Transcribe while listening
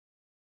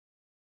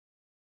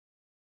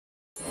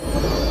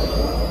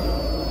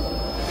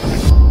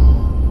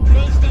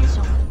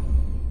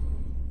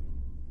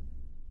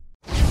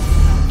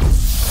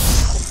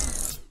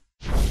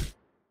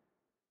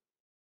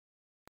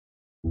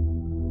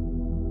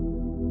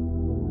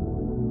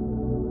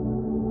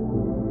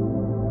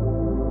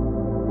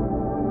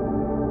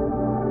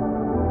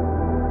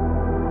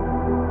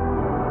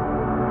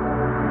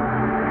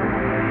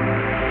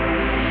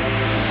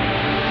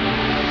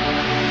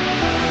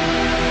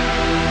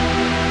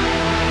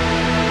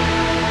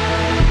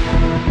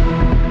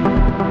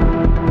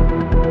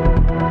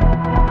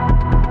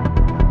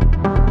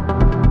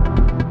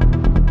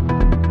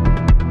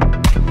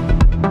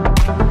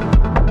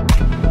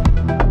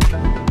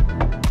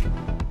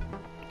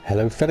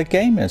Hello fellow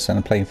gamers, and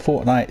I'm playing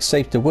Fortnite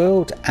Save the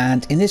World,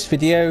 and in this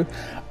video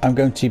I'm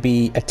going to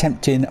be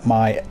attempting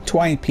my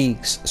Twine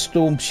Peaks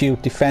Storm Shield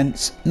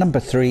Defense number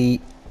 3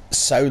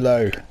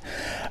 solo.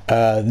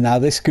 Now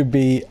this could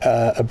be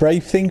a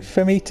brave thing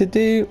for me to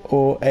do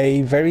or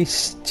a very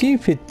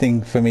stupid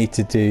thing for me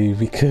to do,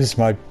 because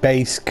my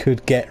base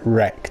could get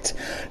wrecked.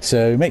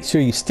 So make sure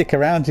you stick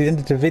around to the end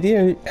of the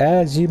video,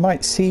 as you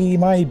might see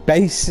my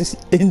base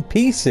in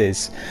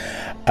pieces.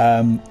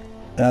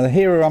 Now the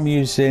hero I'm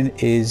using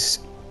is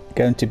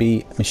going to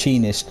be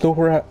Machinist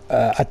Thora.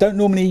 I don't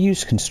normally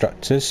use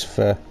constructors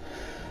for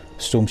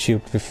Storm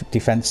Shield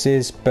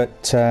defenses,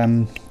 but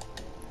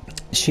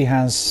she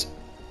has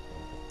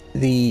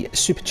the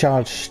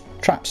supercharged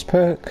traps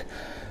perk,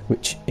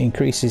 which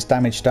increases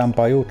damage done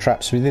by all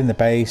traps within the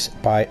base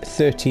by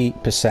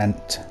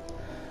 30%.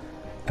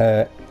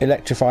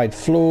 Electrified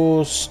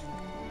floors,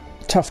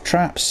 tough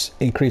traps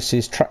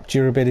increases trap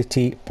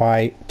durability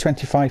by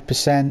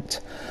 25%.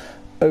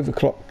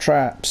 Overclock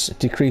traps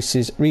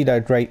decreases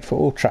reload rate for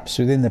all traps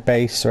within the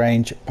base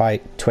range by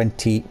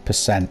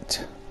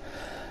 20%.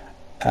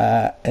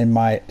 In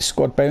my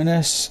squad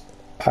bonus,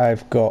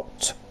 I've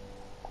got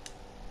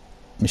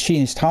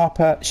Machinist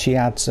Harper. She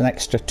adds an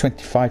extra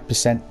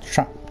 25%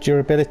 trap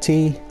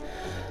durability,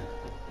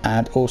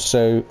 and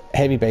also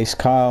Heavy Base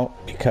Kyle,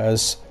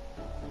 because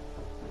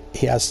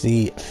he has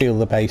the Feel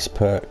the Base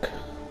perk.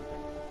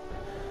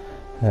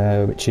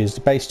 Which is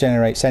the base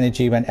generates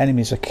energy when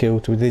enemies are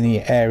killed within the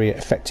area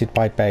affected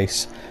by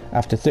base.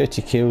 After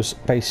 30 kills,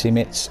 base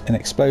emits an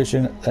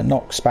explosion that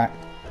knocks back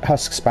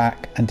husks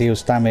back and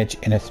deals damage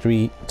in a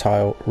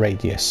 3-tile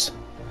radius.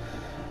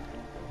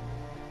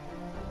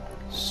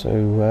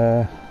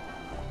 So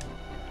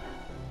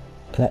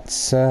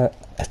let's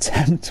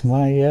attempt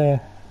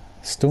my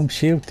Storm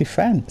Shield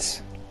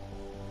defense.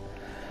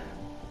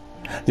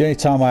 The only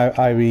time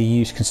I really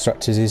use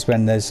constructors is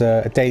when there's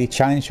a daily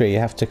challenge where you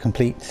have to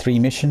complete 3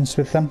 missions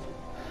with them.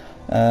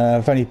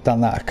 I've only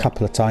done that a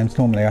couple of times.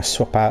 Normally I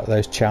swap out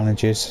those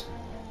challenges.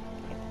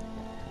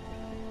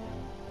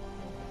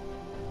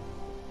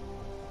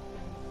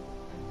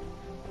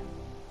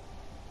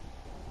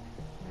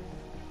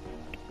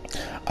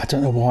 I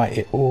don't know why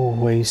it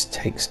always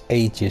takes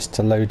ages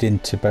to load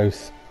into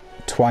both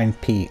Twine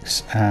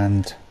Peaks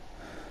and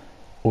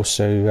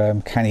also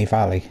Canny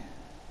Valley.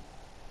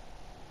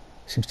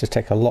 Seems to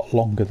take a lot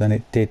longer than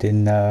it did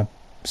in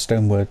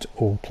Stonewood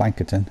or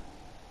Plankerton.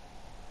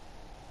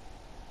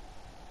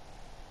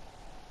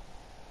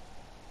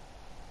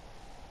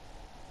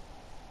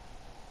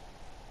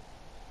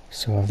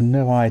 So I've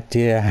no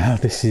idea how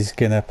this is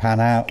going to pan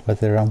out,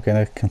 whether I'm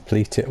going to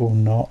complete it or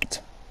not.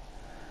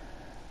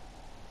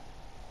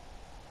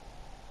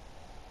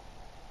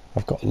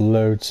 I've got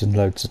loads and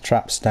loads of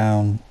traps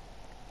down,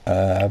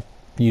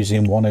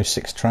 using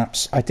 106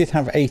 traps. I did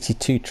have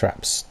 82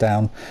 traps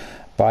down,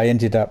 but I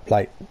ended up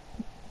like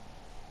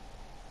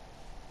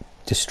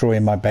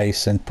destroying my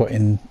base and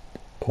putting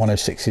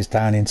 106s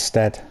down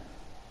instead.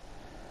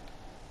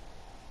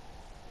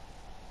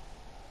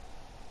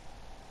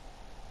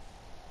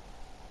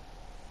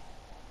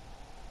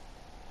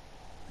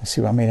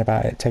 See what I mean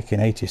about it taking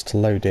ages to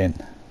load in.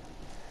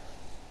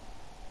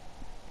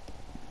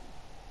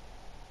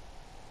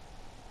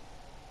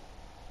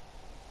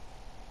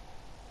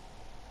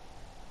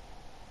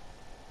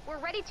 We're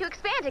ready to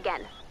expand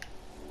again.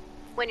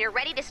 When you're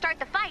ready to start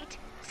the fight,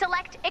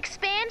 select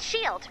Expand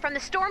Shield from the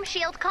Storm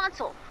Shield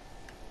console.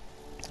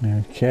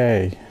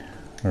 Okay,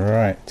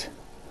 right.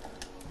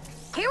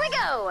 Here we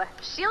go!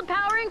 Shield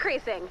power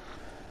increasing.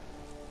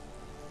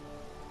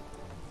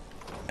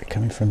 They're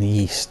coming from the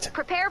east.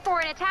 Prepare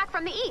for an attack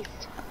from the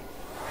east.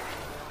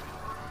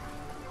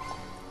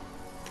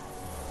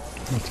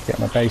 Need to get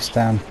my base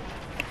down.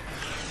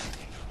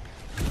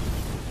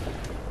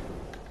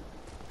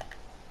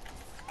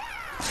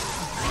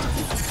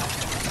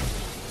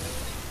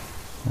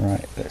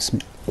 Right, let's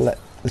let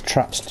the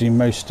traps do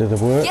most of the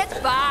work.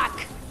 Get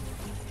back!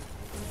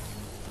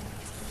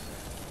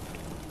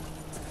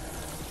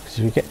 Because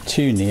if we get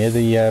too near,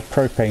 the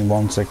propane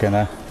ones are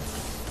gonna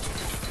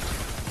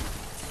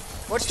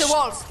watch the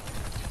walls.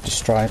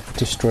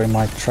 destroy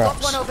my traps.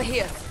 Got one over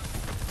here.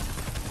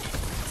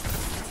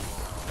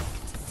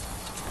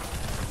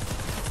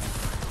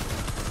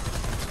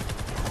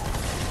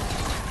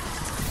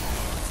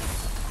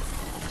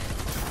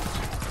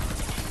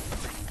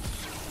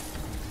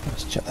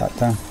 Shut that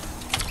down.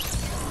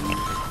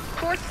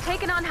 Force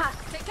taken on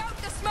Husk. Take out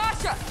the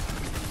smasher.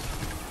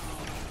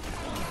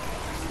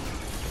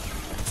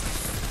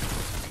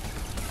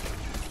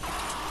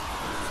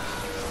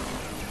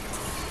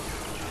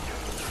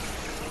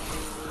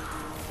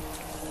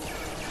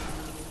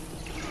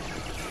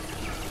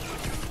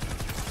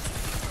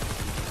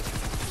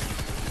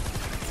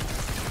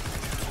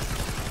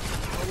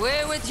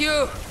 Away with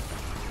you.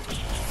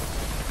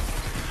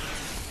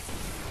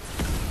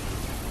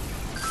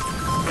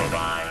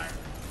 Goodbye.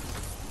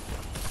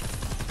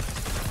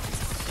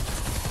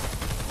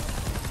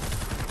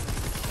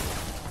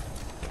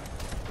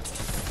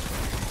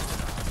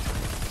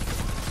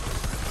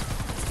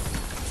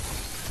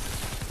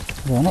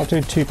 Well, I'm not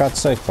doing too bad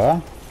so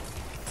far.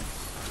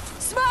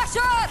 Smasher!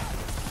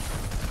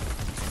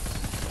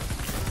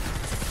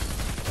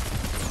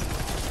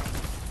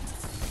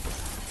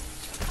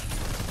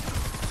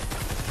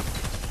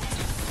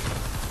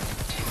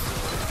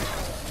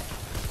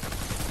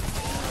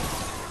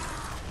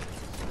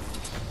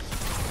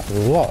 A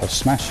lot of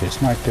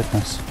smashes, my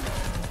goodness.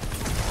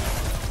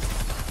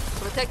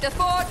 Protect the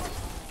fort!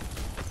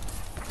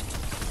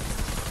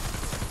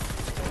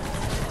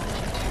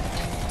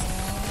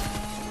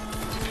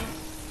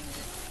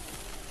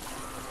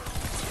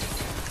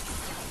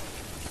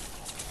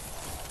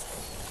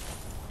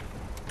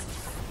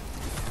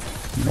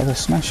 Another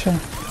smasher.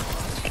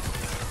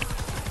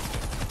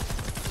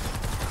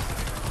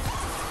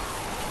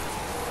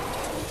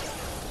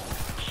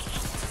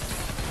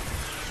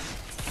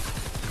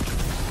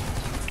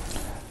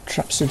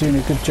 Traps are doing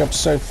a good job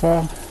so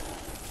far.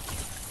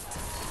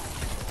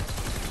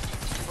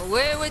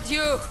 Away with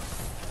you!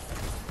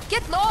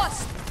 Get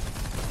lost!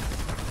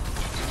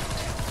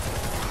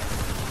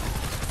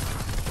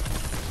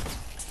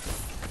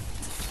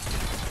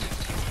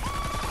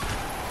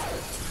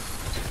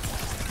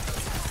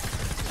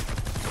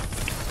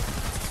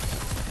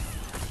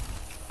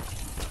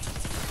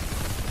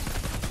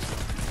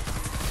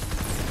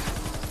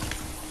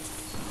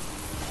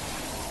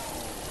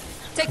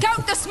 Take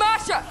out the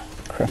smasher!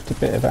 Craft a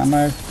bit of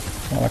ammo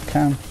while I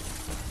can.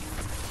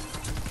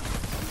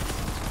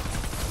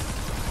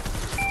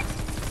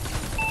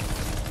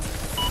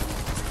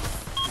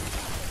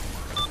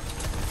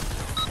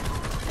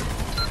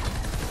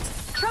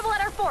 Trouble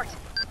at our fort.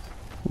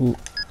 Ooh,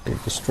 they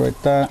destroyed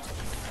that.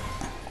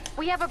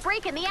 We have a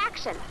break in the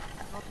action.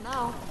 Not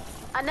now.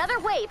 Another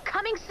wave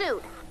coming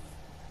soon.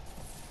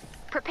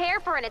 Prepare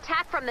for an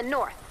attack from the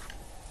north.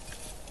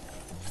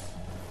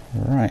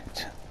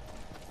 Right.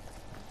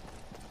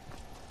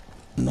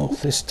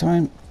 North this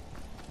time.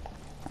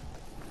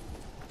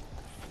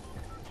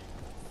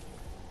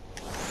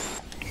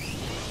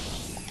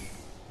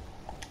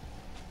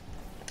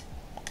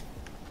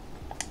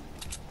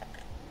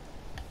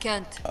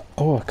 Can't.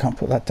 Oh, I can't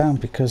put that down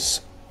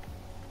because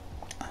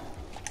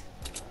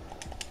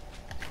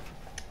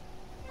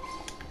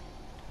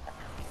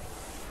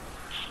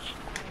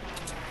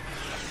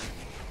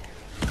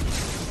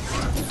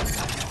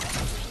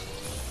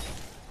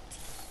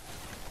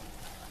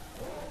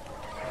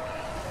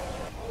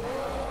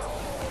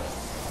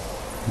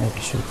maybe I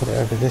should have put it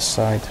over this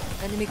side.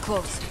 Enemy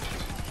close.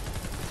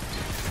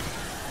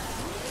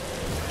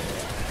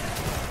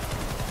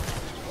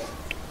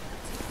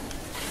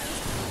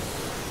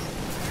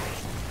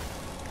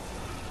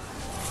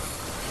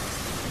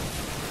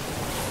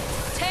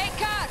 Take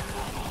her!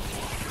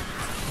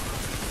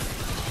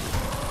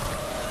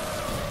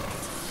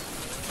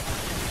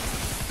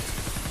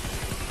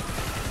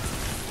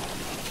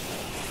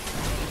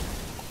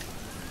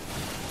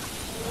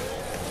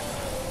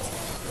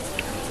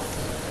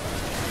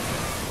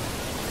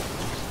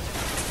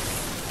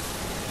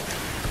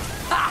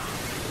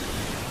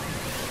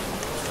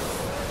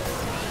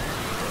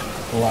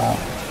 Wow.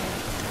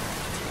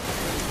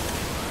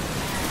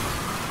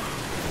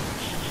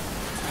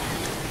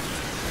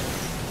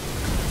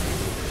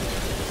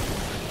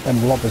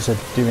 Them lobbers are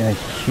doing a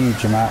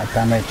huge amount of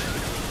damage.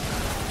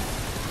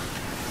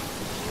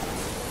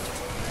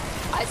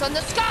 Eyes on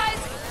the skies!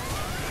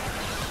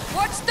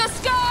 Watch the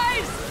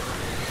skies!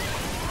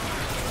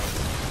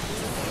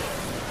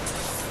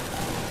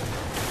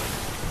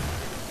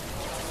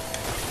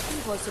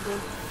 Impossible.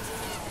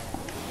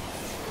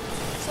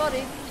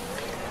 Sorry.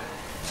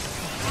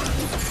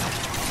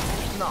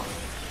 No.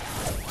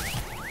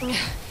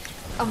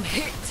 I'm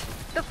hit.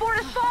 The fort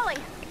is falling.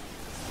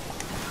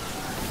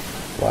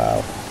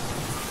 Wow.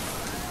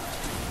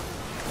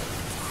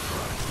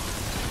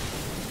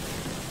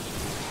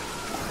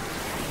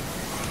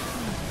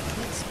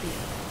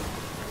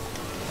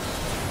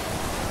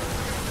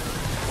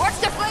 Watch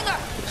the flinger!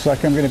 Looks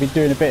like I'm going to be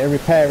doing a bit of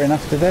repairing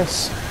after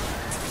this.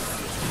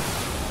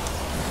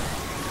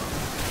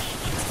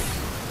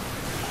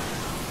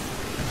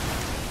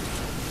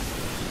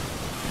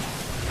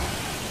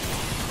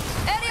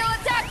 Aerial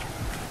attack!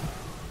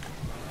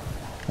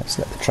 Let's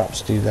let the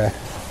traps do their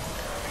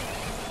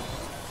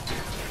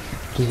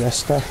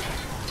stuff.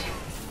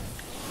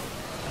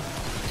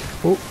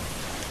 Oh,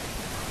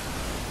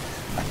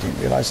 I didn't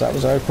realise that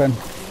was open.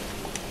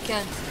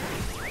 Can't.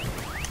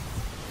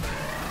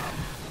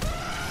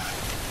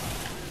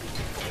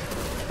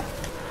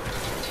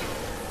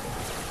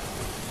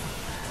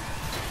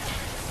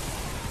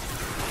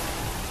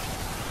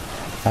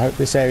 I hope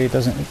this area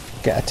doesn't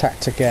get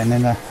attacked again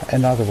in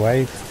another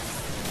wave.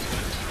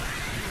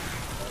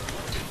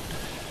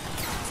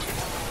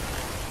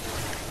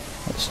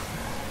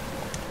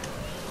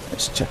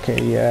 Let's check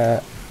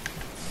a...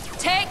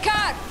 Take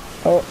her!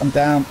 Oh, I'm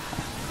down.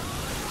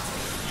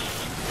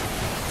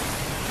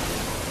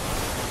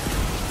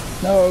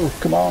 No,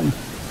 come on.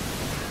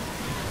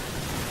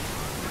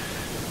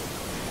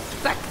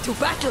 Back to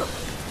battle!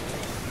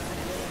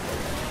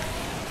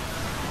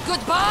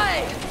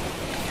 Goodbye!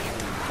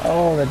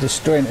 Oh, they're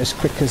destroying it as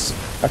quick as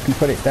I can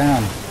put it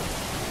down.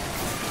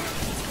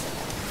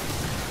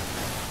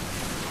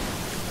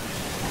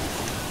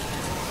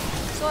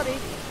 Sorry.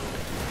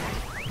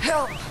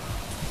 Help!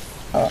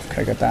 Oh, can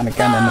I go down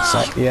again in a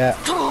sec? Yeah.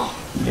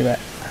 You bet.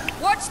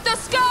 Watch the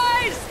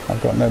skies!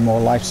 I've got no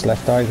more lives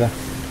left either.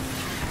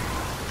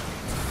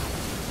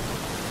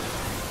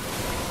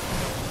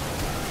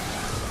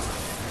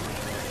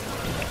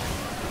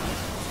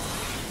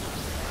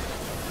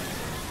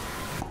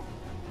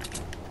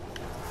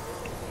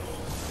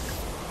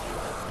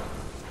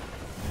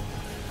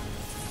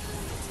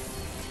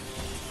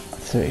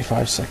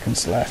 "35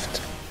 seconds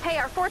left." Hey,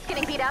 our fort's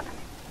getting beat up.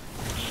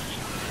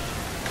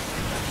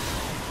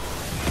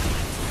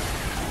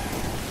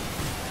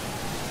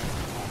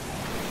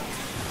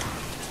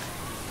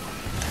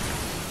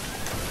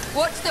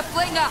 Watch the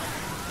flinger!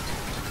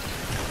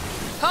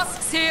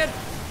 Husks here!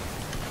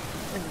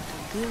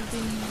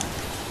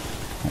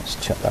 Let's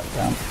check that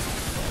down.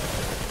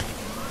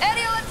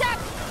 Aerial attack!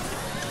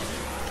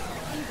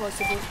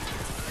 Impossible.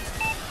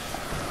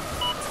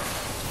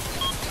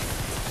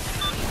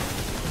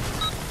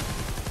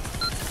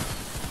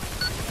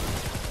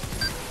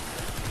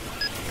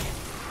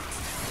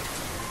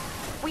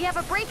 We have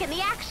a break in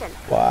the action.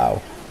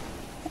 Wow.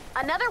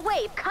 Another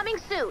wave coming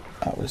soon.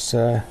 That was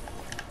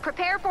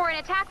Prepare for an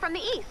attack from the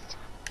east.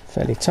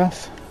 fairly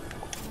tough.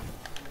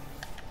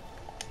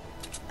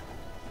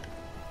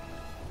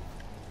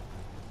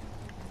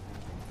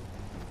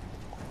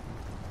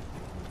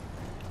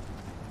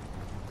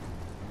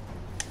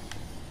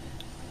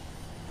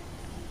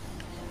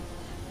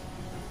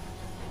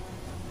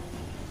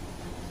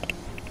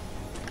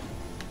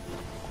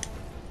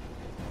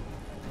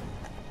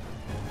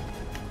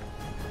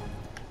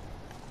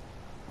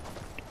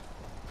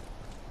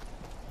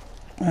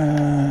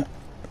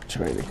 Which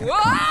way they can come?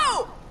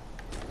 Whoa!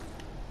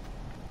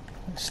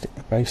 Let's stick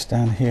the base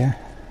down here.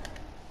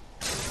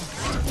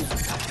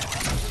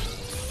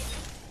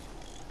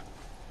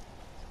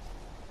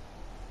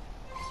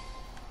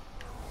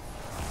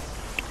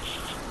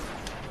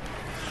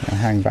 And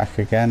hang back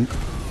again.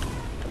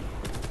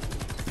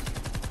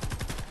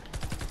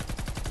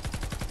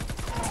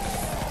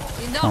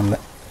 Enough! And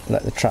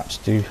let the traps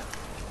do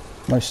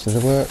most of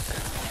the work.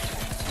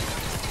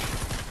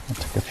 I'll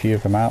take a few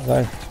of them out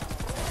though.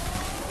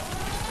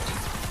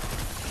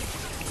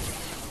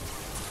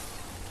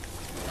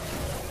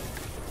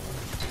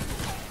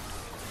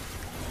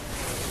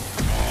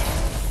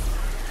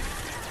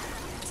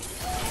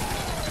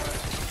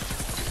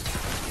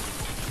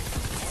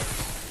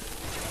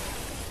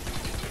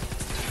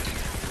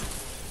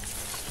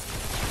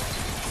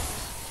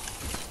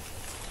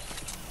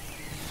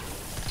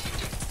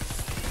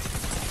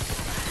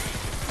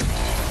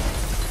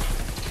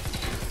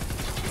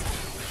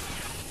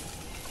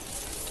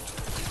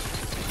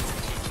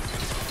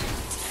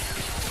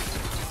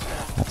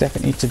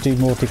 Definitely need to do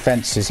more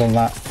defences on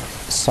that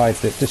side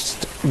that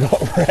just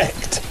got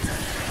wrecked,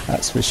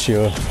 that's for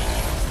sure.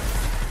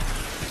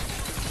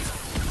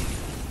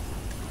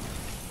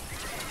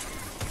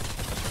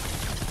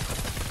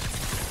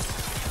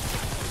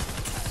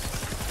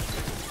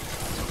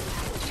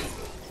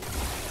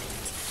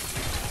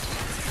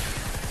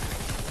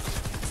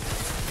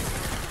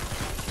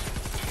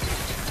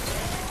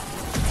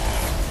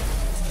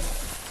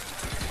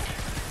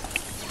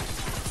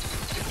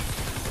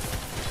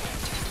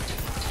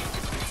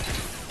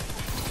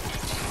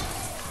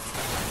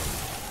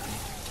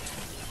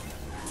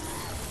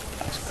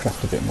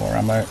 Craft a bit more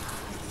ammo.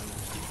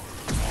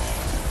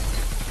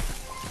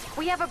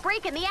 We have a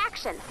break in the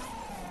action.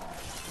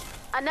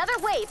 Another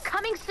wave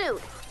coming soon.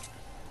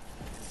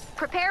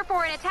 Prepare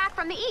for an attack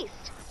from the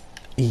east.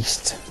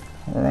 East.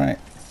 Alright.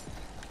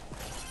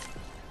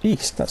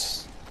 East,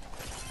 that's...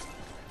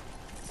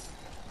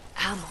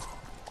 Ammo.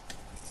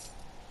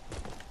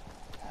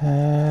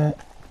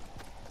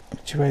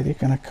 Which way are they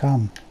gonna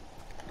come?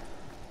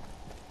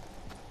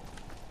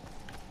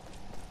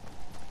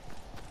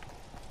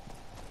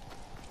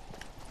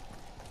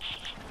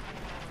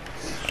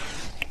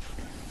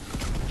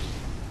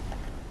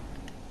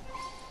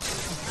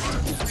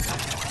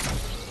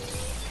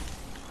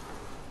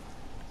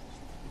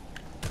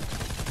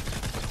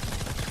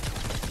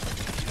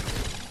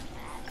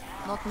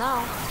 Not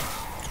now.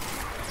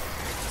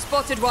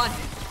 Spotted one.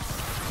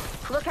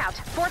 Look out,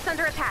 fort's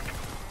under attack.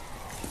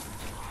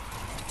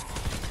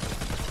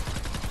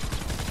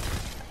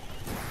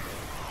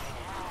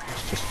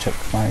 Let's just check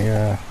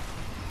my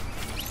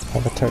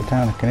other tote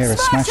down. I can hear a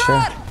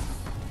smasher.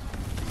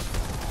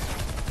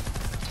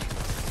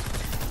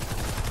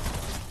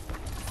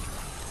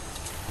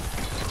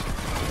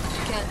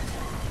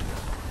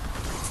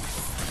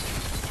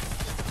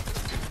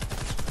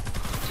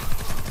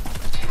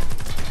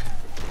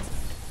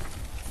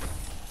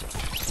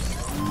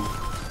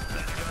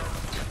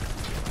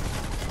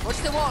 Watch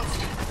the walls.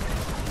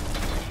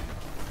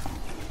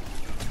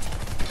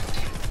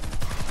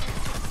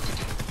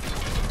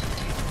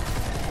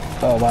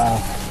 Oh wow.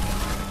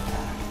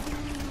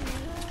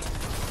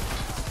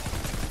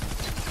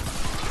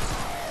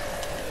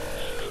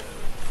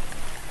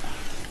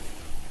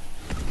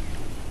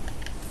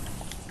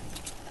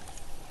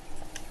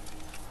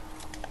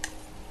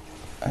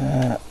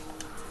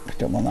 We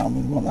don't want that one,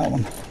 we want that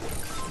one.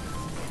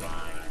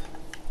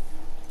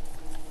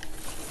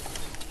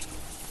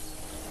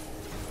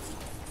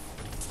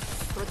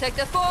 Protect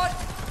the fort!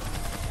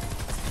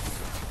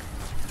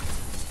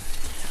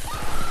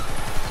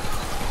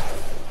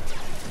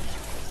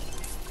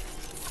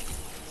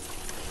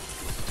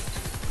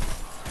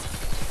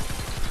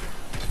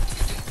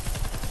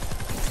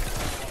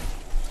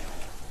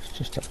 Let's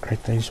just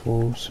upgrade those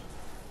walls.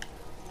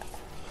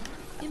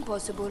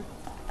 Impossible.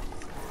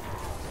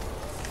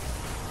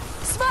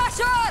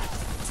 Smasher!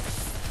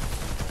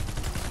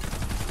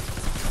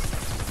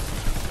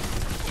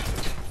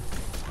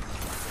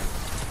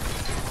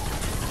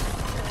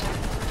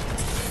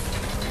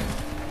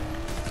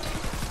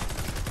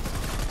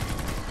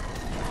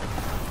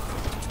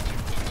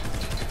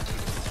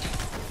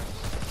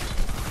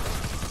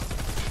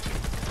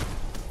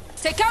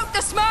 Take out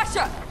the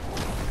smasher!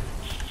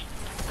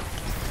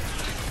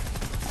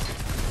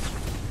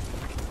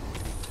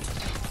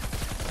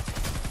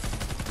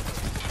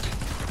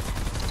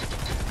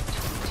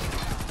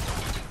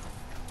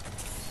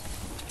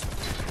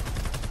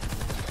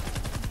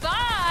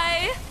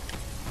 Bye!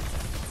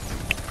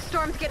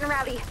 Storm's getting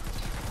rowdy.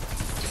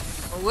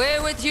 Away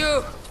with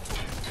you!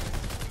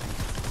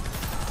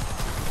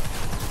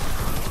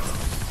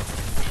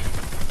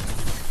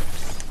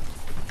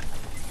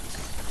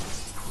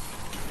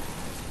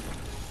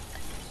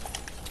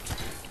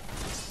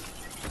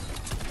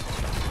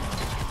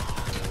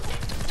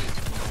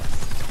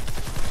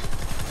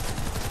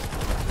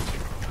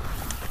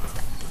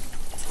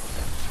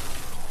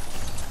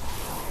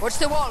 Watch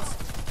the walls.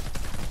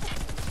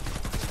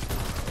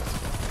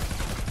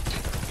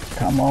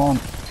 Come on.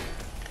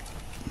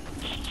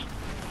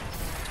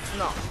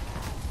 No.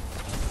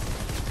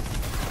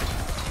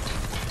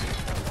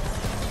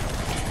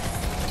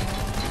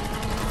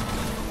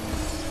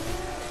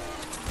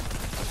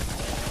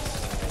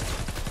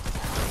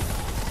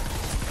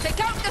 Take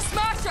out the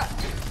smasher.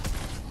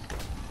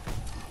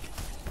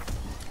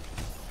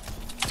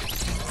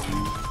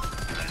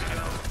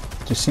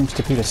 Just seems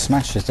to be the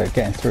smashers that are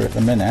getting through at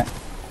the minute.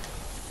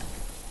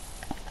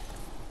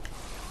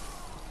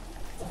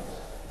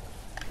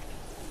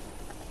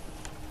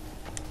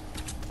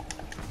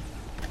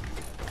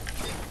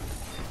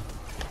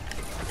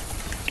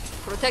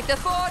 Protect the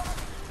fort.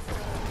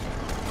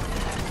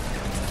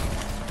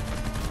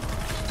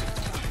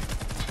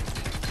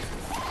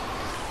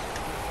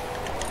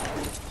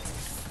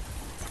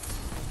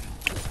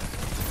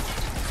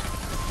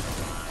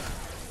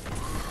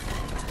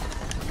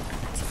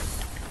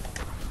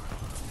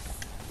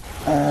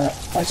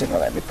 Why didn't it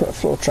let me put a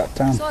floor trap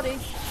down? Sorry.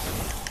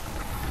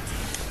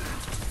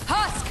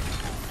 Husk.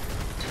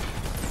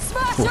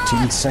 Smasher.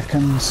 14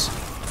 seconds.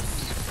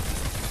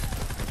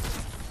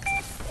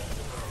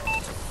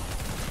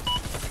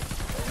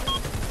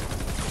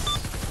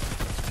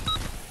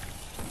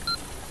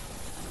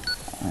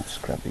 Let's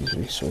grab these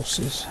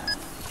resources.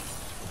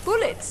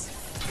 Bullets.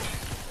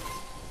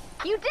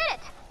 You did it!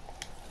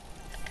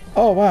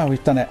 Oh wow,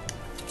 we've done it.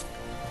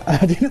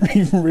 I didn't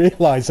even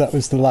realise that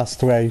was the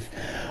last wave.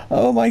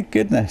 Oh my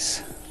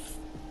goodness.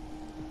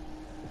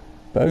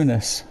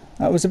 Bonus.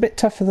 That was a bit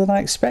tougher than I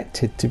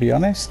expected, to be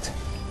honest.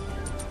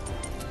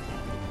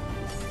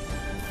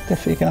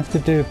 Definitely gonna have to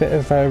do a bit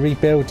of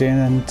rebuilding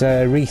and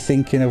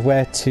rethinking of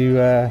where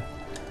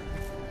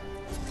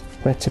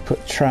to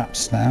put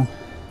traps now.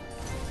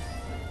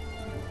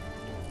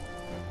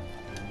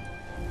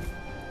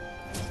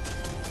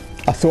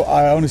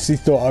 I honestly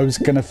thought I was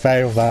gonna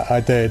fail that.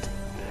 I did.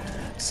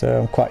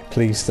 So I'm quite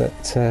pleased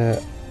that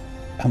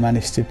I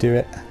managed to do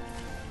it.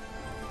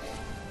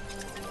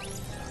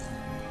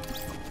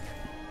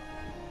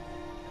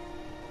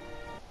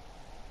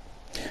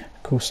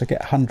 Of course I get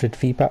 100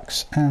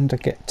 Vbucks and I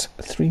get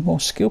 3 more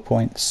skill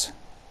points.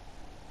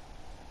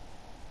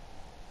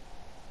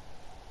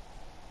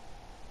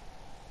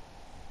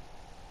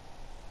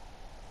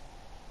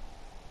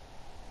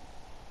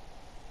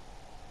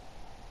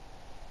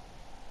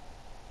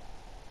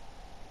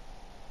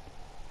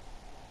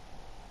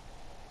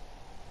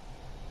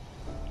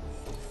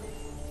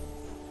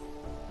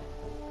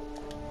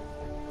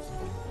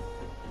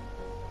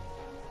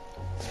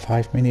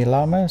 Five mini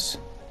llamas.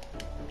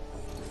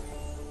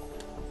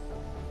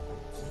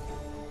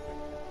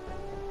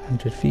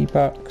 100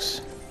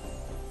 Vbucks.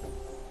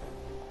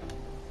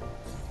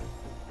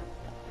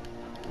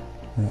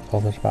 I'm not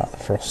bothered about the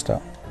frost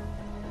up.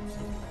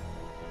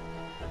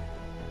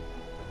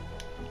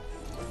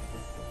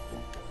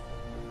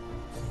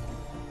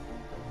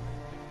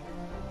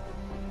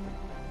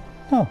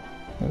 Oh,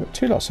 we've got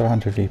 2 lots of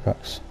 100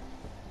 Vbucks.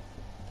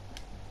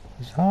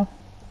 Bizarre.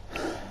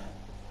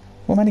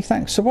 Well, many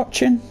thanks for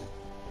watching,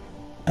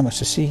 and we'll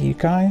see you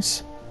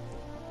guys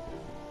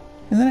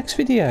in the next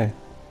video.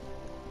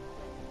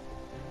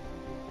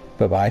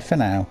 Bye bye for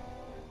now.